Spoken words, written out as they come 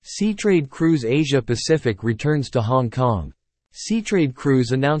Seatrade Cruise Asia Pacific returns to Hong Kong. Seatrade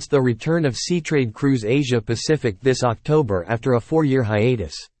Cruise announced the return of Seatrade Cruise Asia Pacific this October after a 4-year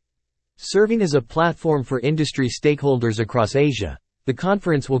hiatus. Serving as a platform for industry stakeholders across Asia, the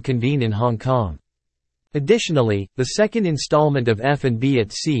conference will convene in Hong Kong. Additionally, the second installment of F&B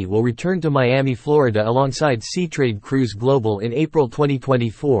at Sea will return to Miami, Florida alongside Seatrade Cruise Global in April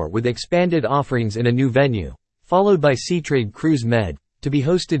 2024 with expanded offerings in a new venue, followed by Seatrade Cruise Med, to be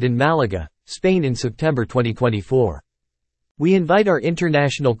hosted in Malaga, Spain in September 2024. We invite our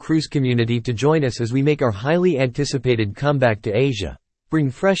international cruise community to join us as we make our highly anticipated comeback to Asia,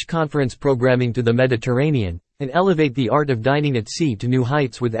 bring fresh conference programming to the Mediterranean, and elevate the art of dining at sea to new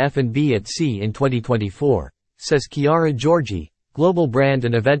heights with F&B at Sea in 2024, says Chiara Giorgi, Global Brand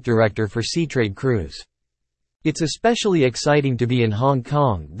and Event Director for Seatrade Cruise. It's especially exciting to be in Hong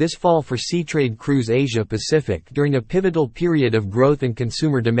Kong this fall for Seatrade Cruise Asia Pacific during a pivotal period of growth and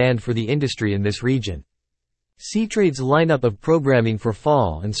consumer demand for the industry in this region. Seatrade's lineup of programming for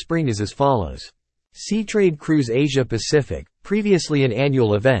fall and spring is as follows. Seatrade Cruise Asia Pacific, previously an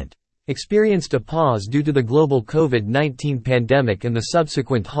annual event, experienced a pause due to the global COVID-19 pandemic and the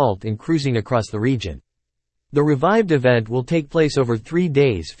subsequent halt in cruising across the region. The revived event will take place over 3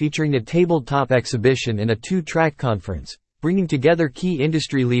 days featuring a tabletop exhibition and a 2-track conference, bringing together key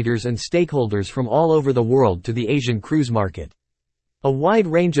industry leaders and stakeholders from all over the world to the Asian cruise market. A wide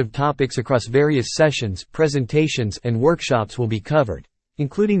range of topics across various sessions, presentations, and workshops will be covered,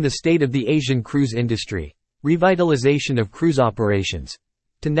 including the state of the Asian cruise industry, revitalization of cruise operations,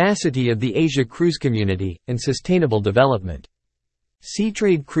 tenacity of the Asia cruise community, and sustainable development.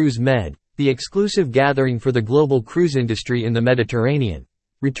 Seatrade Cruise Med, the exclusive gathering for the global cruise industry in the Mediterranean,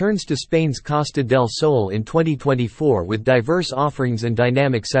 returns to Spain's Costa del Sol in 2024 with diverse offerings and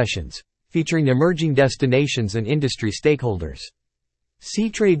dynamic sessions, featuring emerging destinations and industry stakeholders.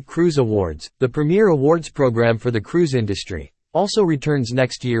 Seatrade Cruise Awards, the premier awards program for the cruise industry, also returns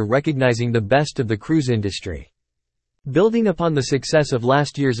next year recognizing the best of the cruise industry. Building upon the success of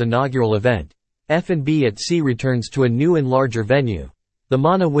last year's inaugural event, F&B at Sea returns to a new and larger venue, the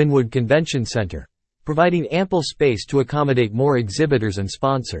Mana Wynwood Convention Center, providing ample space to accommodate more exhibitors and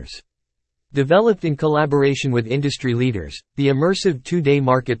sponsors. Developed in collaboration with industry leaders, the immersive 2-day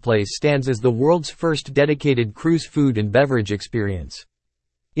marketplace stands as the world's first dedicated cruise food and beverage experience.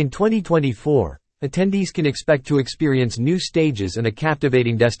 In 2024, attendees can expect to experience new stages and a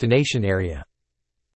captivating destination area.